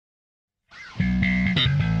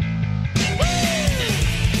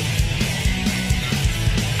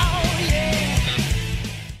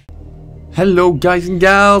Hello guys and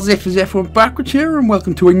gals, if is everyone backwards here, and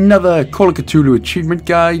welcome to another Call of Cthulhu achievement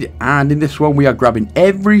guide. And in this one we are grabbing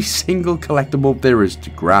every single collectible there is to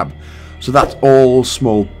grab. So that's all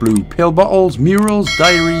small blue pill bottles, murals,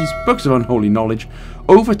 diaries, books of unholy knowledge,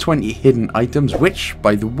 over 20 hidden items, which,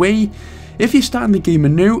 by the way, if you're starting the game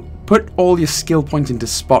anew, put all your skill points into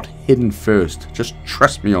spot hidden first. Just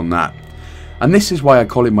trust me on that. And this is why I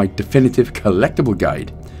call it my definitive collectible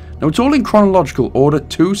guide. Now it's all in chronological order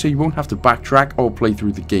too, so you won't have to backtrack or play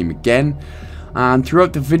through the game again. And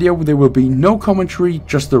throughout the video there will be no commentary,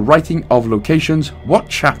 just the writing of locations, what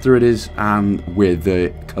chapter it is, and where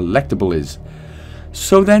the collectible is.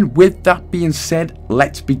 So then, with that being said,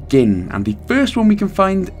 let's begin. And the first one we can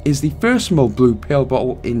find is the first small blue pill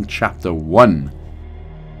bottle in chapter 1.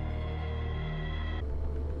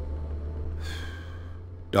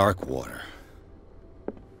 Dark water.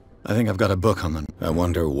 I think I've got a book on them. I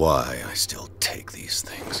wonder why I still take these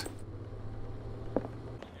things.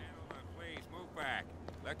 Gentlemen, please move back.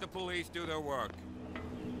 Let the police do their work.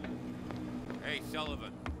 Hey,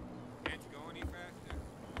 Sullivan. Can't you go any faster?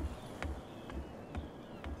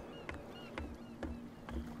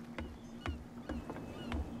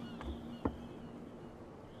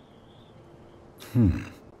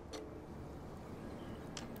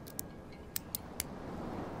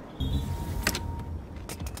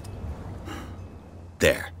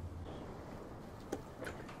 There.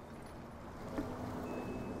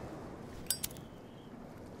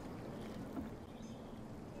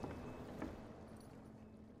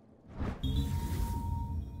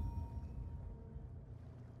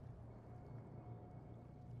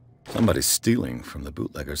 Somebody's stealing from the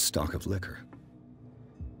bootlegger's stock of liquor.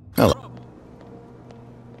 Hello.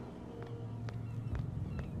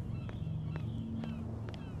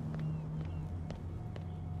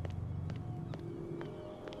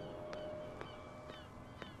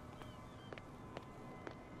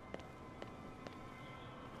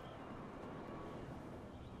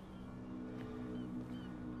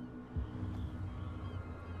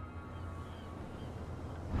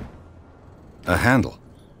 A handle.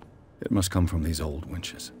 It must come from these old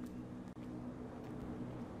winches.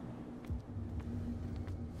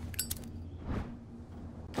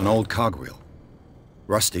 An old cogwheel.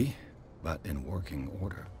 Rusty, but in working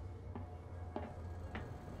order.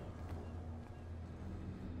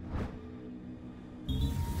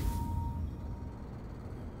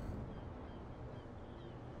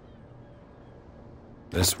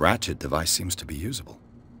 This ratchet device seems to be usable.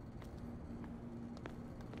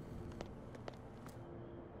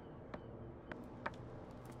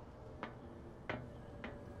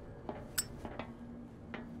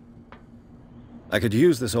 I could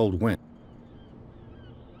use this old winch.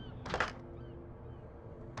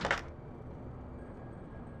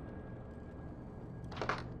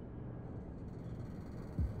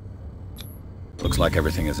 Looks like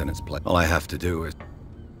everything is in its place. All I have to do is...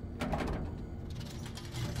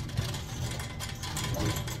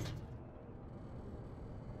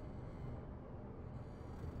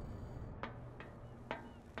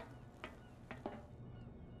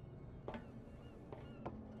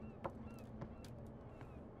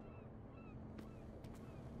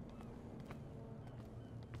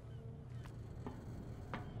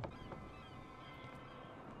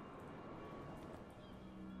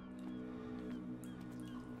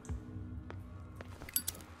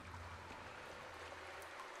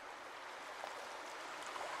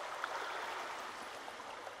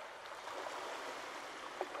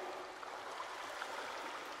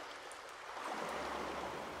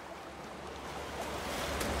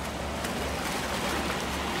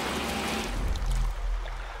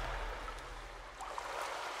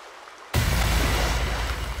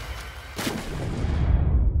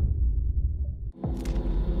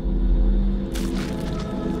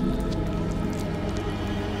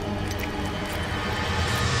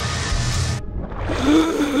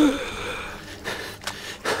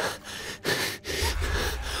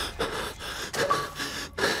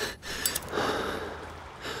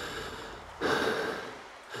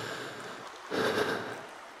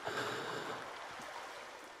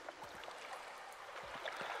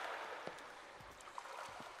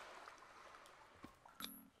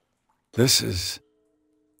 This is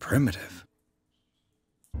primitive.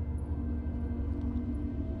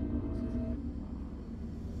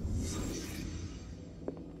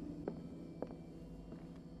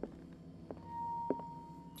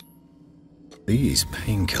 These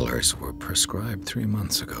painkillers were prescribed 3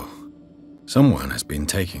 months ago. Someone has been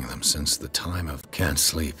taking them since the time of can't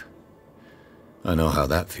sleep. I know how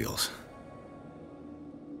that feels.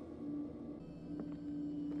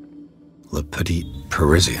 Le Petit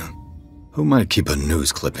Parisien. Who might keep a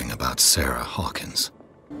news clipping about Sarah Hawkins?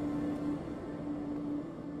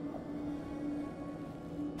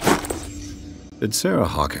 Did Sarah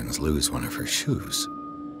Hawkins lose one of her shoes?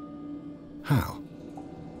 How?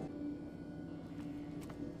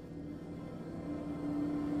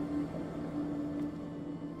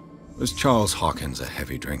 Was Charles Hawkins a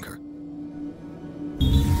heavy drinker?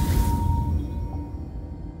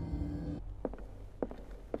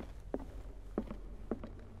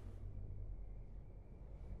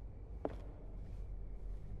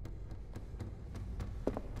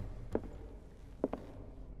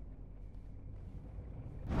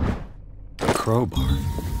 A crowbar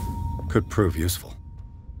could prove useful.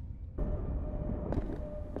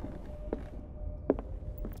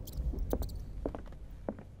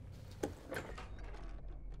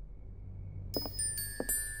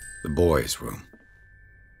 The boys' room.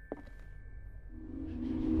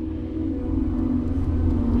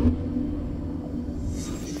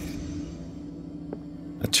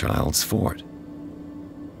 A child's fort.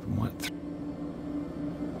 From what?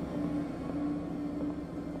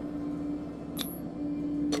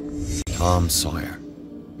 Tom Sawyer.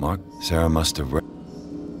 Mark, Sarah must have read.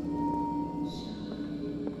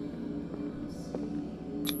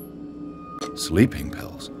 Sleeping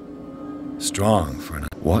pills. Strong for an...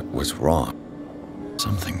 What was wrong?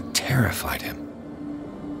 Something terrified him.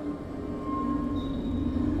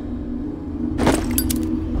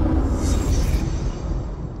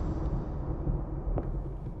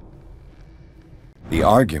 The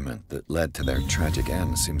argument that led to their tragic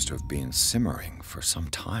end seems to have been simmering for some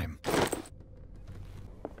time.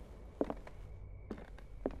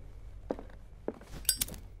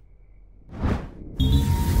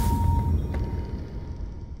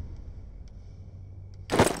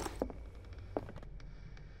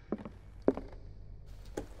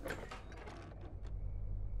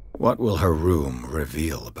 What will her room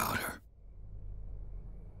reveal about her?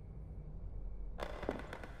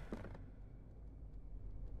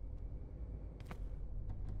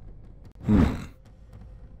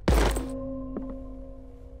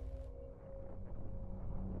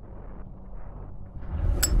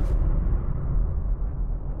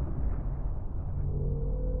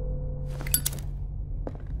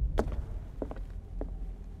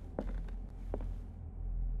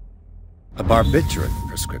 A barbiturate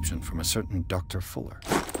prescription from a certain Dr. Fuller.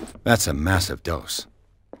 That's a massive dose.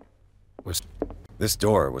 This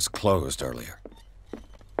door was closed earlier.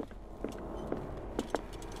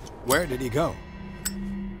 Where did he go?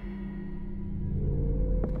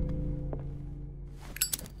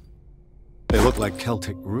 They look like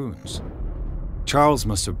Celtic runes. Charles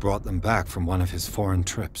must have brought them back from one of his foreign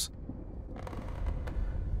trips.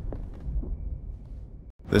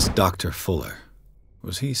 This Dr. Fuller,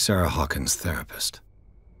 was he Sarah Hawkins' therapist?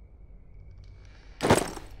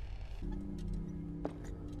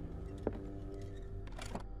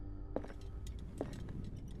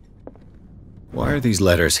 Why are these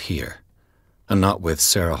letters here, and not with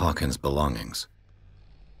Sarah Hawkins' belongings?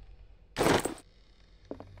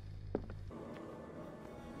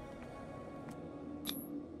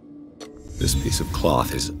 This piece of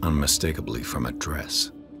cloth is unmistakably from a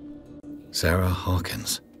dress. Sarah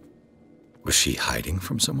Hawkins. Was she hiding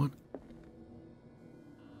from someone?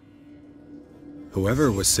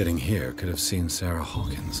 Whoever was sitting here could have seen Sarah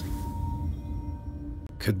Hawkins.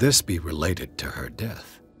 Could this be related to her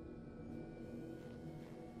death?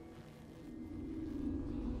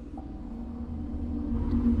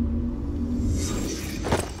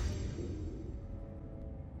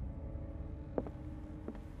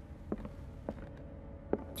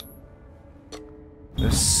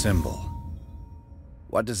 This symbol,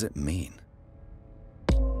 what does it mean?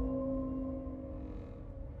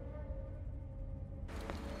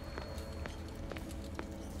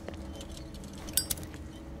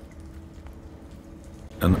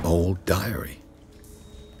 An old diary.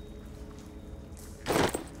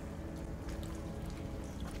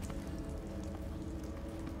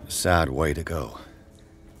 A sad way to go.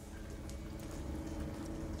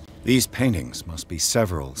 These paintings must be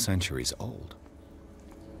several centuries old.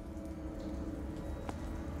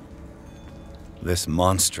 This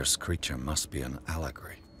monstrous creature must be an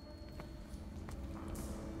allegory.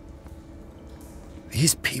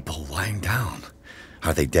 These people lying down,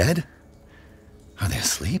 are they dead? Are they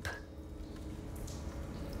asleep?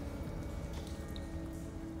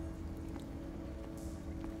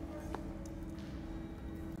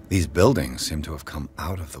 These buildings seem to have come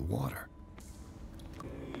out of the water.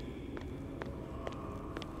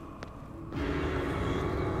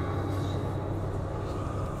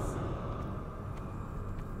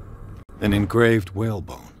 An engraved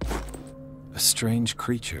whalebone. strange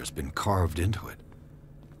creature's been carved into it.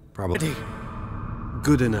 Probably.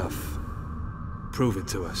 Good enough. Prove it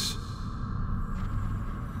to us.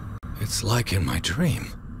 It's like in my dream.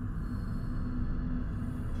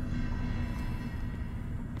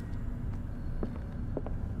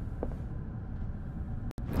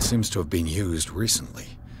 It seems to have been used recently.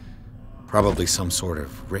 Probably some sort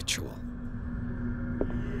of ritual.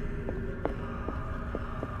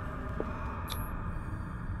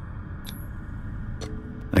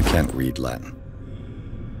 I can't read Latin.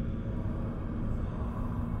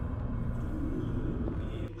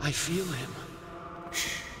 I feel him.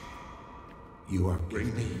 Shh. You are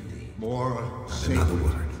breathing more. Not another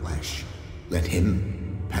word, flesh. Let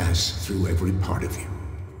him pass through every part of you.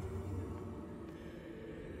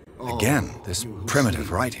 Again, this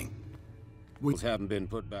primitive writing. Haven't been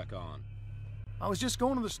put back on. I was just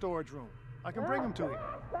going to the storage room. I can bring him to you.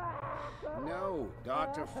 No,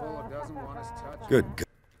 Dr. Fuller doesn't want us touching. Good.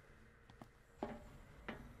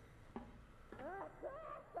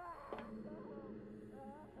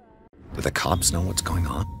 Do the cops know what's going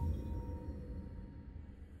on?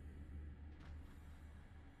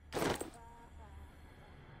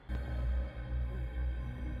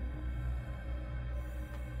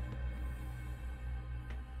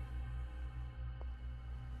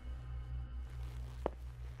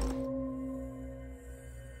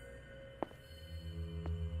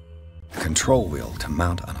 Control wheel to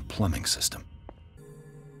mount on a plumbing system.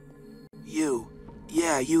 You.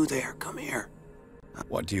 Yeah, you there. Come here.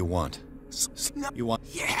 What do you want? You want?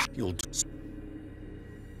 Yeah. You'll.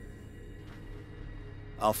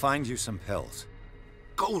 I'll find you some pills.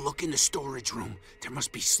 Go look in the storage room. There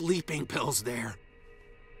must be sleeping pills there.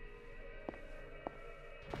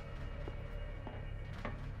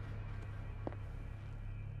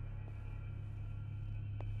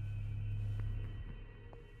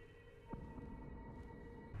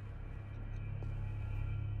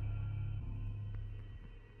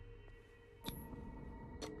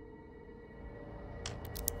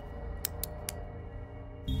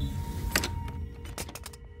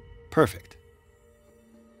 Perfect.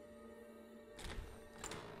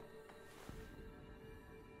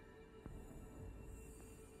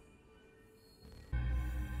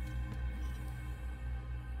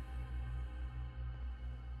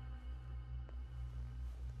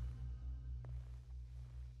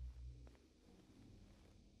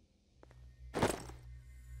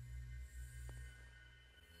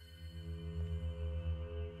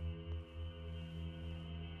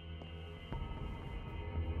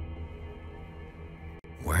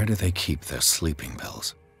 Where do they keep their sleeping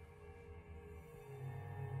pills?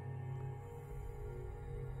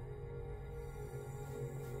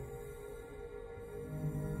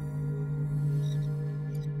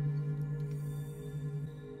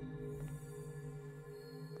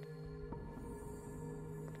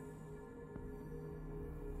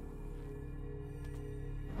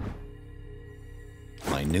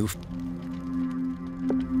 My new...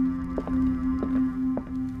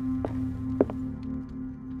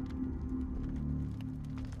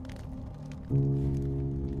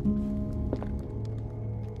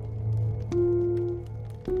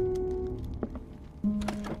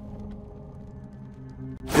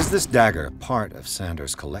 Is this dagger part of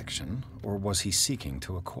Sanders' collection, or was he seeking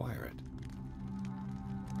to acquire it?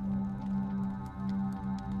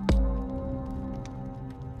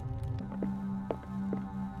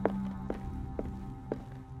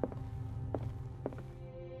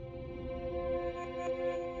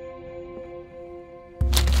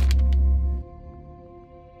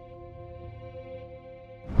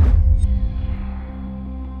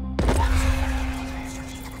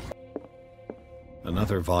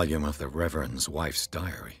 Another volume of the Reverend's wife's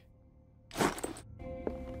diary.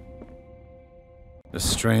 A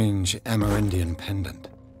strange Amerindian pendant.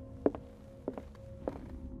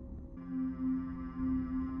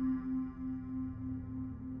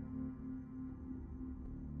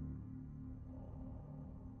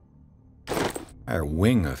 A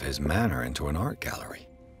wing of his manor into an art gallery.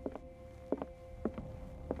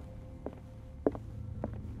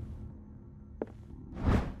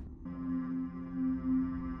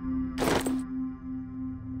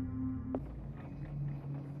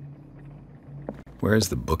 Where's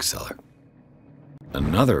the bookseller?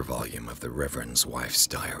 Another volume of the Reverend's wife's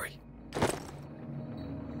diary.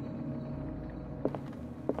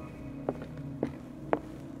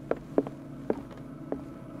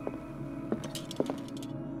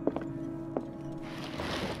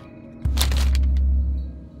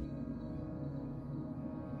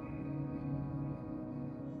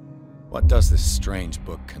 What does this strange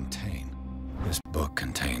book contain? This book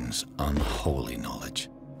contains unholy knowledge.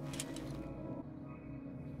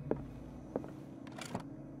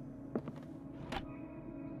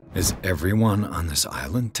 Is everyone on this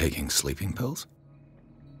island taking sleeping pills?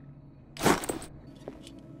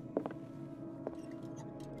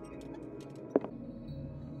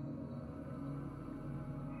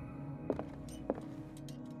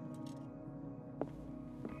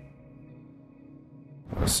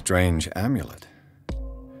 A strange amulet.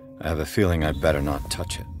 I have a feeling I'd better not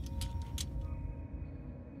touch it.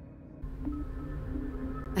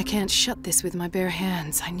 I can't shut this with my bare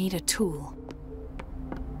hands. I need a tool.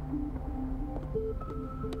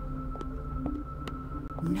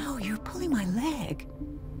 No, you're pulling my leg.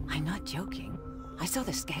 I'm not joking. I saw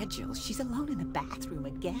the schedule. She's alone in the bathroom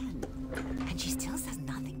again. And she still says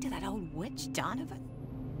nothing to that old witch, Donovan.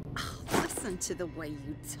 Oh, listen to the way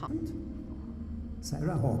you talk.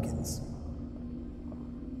 Sarah Hawkins.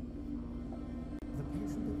 The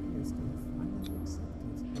patient appears to have finally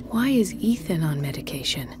accepted. Why is Ethan on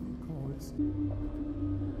medication?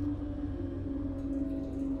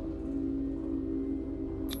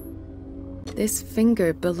 This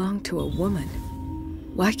finger belonged to a woman.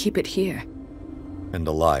 Why keep it here? And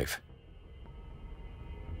alive.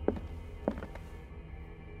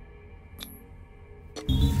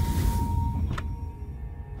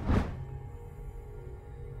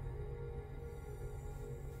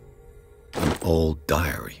 An old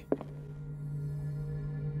diary.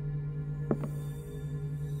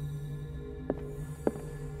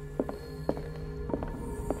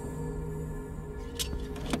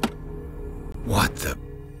 What the...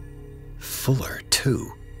 Fuller,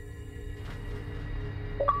 too.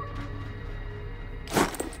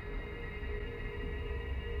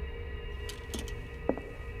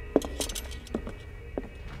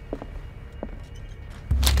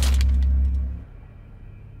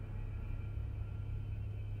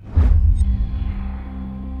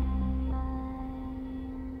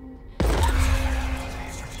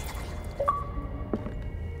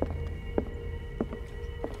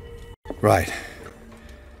 Right.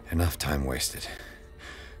 Enough time wasted.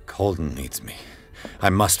 Colden needs me. I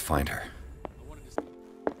must find her.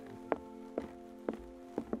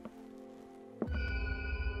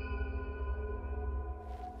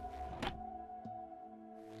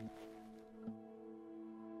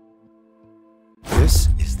 This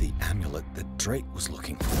is the amulet that Drake was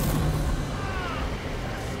looking for.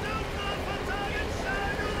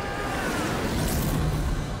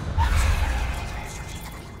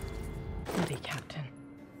 Easy, Captain.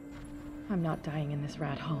 I'm not dying in this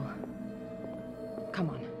rat hole. Come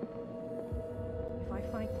on. If I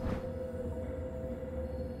find...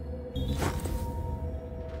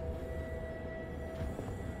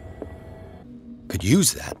 Could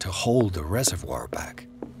use that to hold the reservoir back.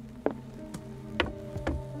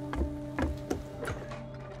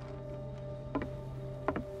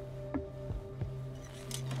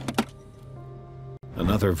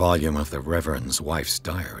 Another volume of the Reverend's wife's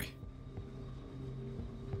diary.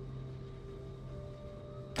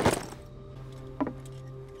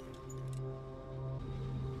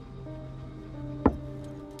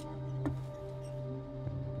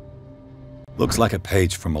 Looks like a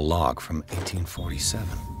page from a log from 1847.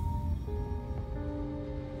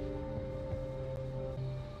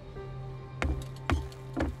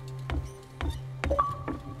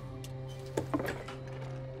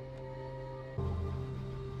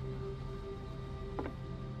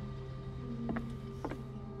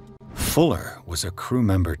 Fuller was a crew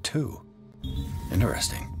member too.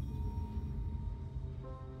 Interesting.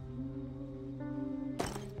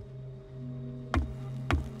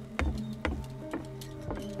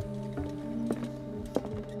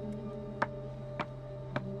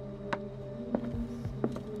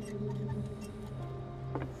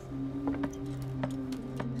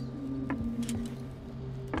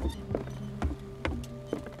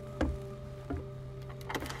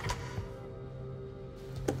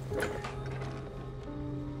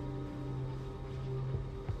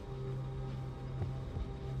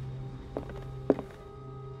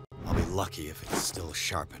 Lucky if it's still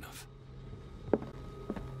sharp enough.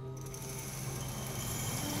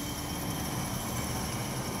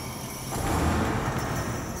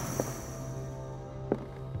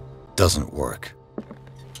 Doesn't work.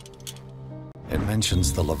 It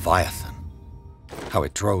mentions the Leviathan, how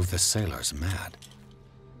it drove the sailors mad.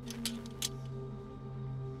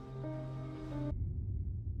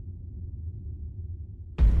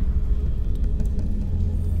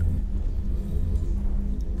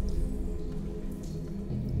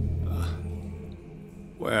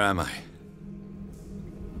 Where am I?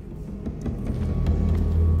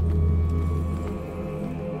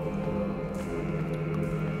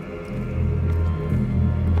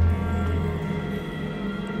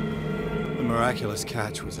 miraculous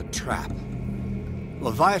catch was a trap.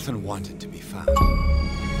 Leviathan wanted to be found.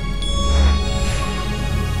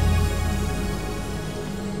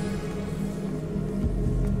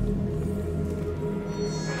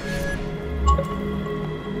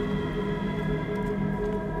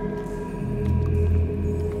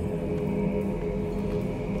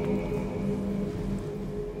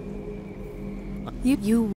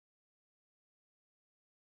 You